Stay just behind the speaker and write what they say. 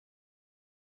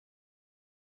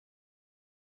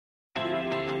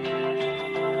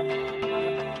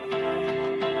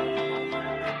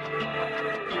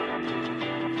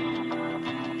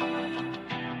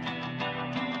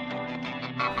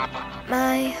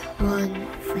My one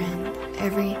friend,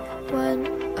 every one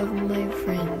of my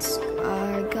friends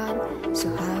are gone.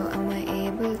 So how am I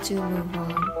able to move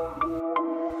on?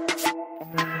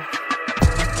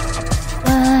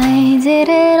 Why did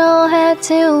it all have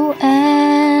to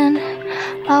end?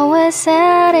 Always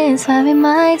satisfied with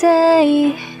my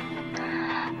day.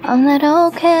 I'm not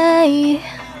okay.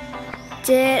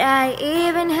 Did I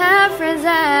even have friends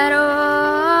at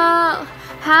all?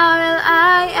 How will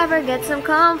I ever get some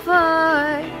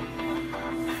comfort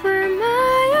for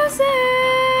myself?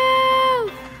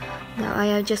 Now I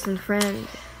have just one friend,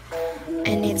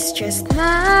 and it's just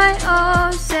my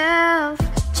own self.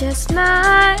 Just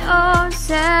my own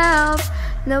self.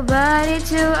 Nobody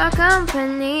to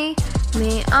accompany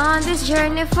me on this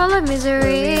journey full of misery.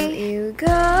 Where will you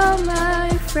go, my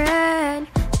friend?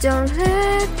 Don't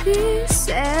let this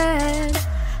end.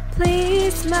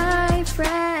 Please, my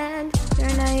friend,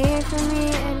 you're not here for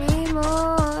me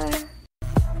anymore.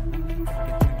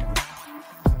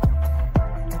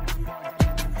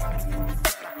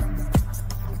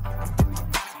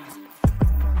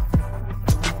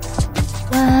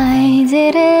 Why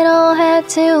did it all have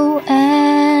to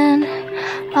end?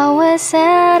 Always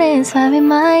satisfied with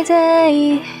my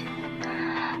day.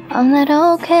 I'm not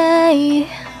okay.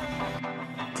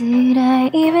 Did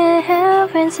I even have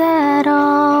friends at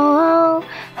all?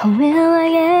 How will I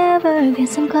ever get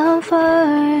some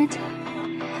comfort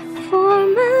for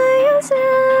myself?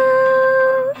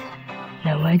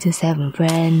 Now I just have a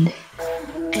friend,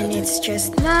 and it's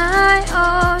just my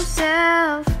own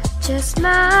self. Just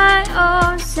my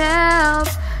own self.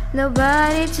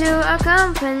 Nobody to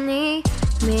accompany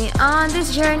me on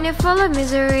this journey full of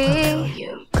misery. Where will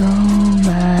you go,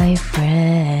 my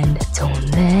friend?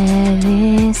 Don't let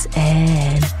this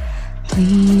end.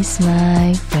 Please,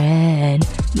 my friend,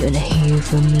 you're not here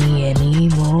for me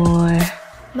anymore.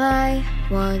 My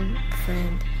one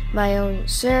friend, my own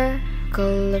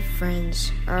circle of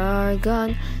friends are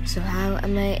gone. So how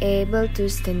am I able to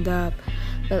stand up?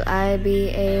 Will I be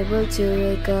able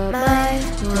to wake up? My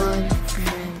one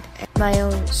friend, my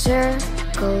own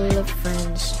circle of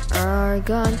friends are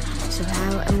gone. So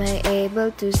how am I able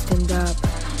to stand up?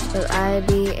 Will I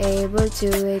be able to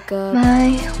wake up?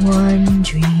 My one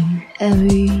dream,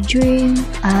 every dream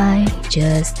I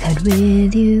just had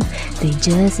with you, they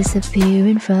just disappear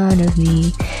in front of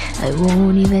me. I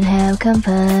won't even have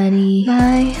company.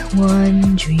 My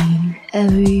one dream,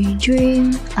 every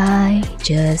dream I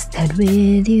just had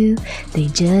with you, they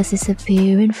just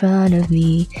disappear in front of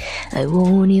me. I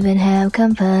won't even have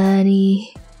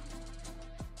company.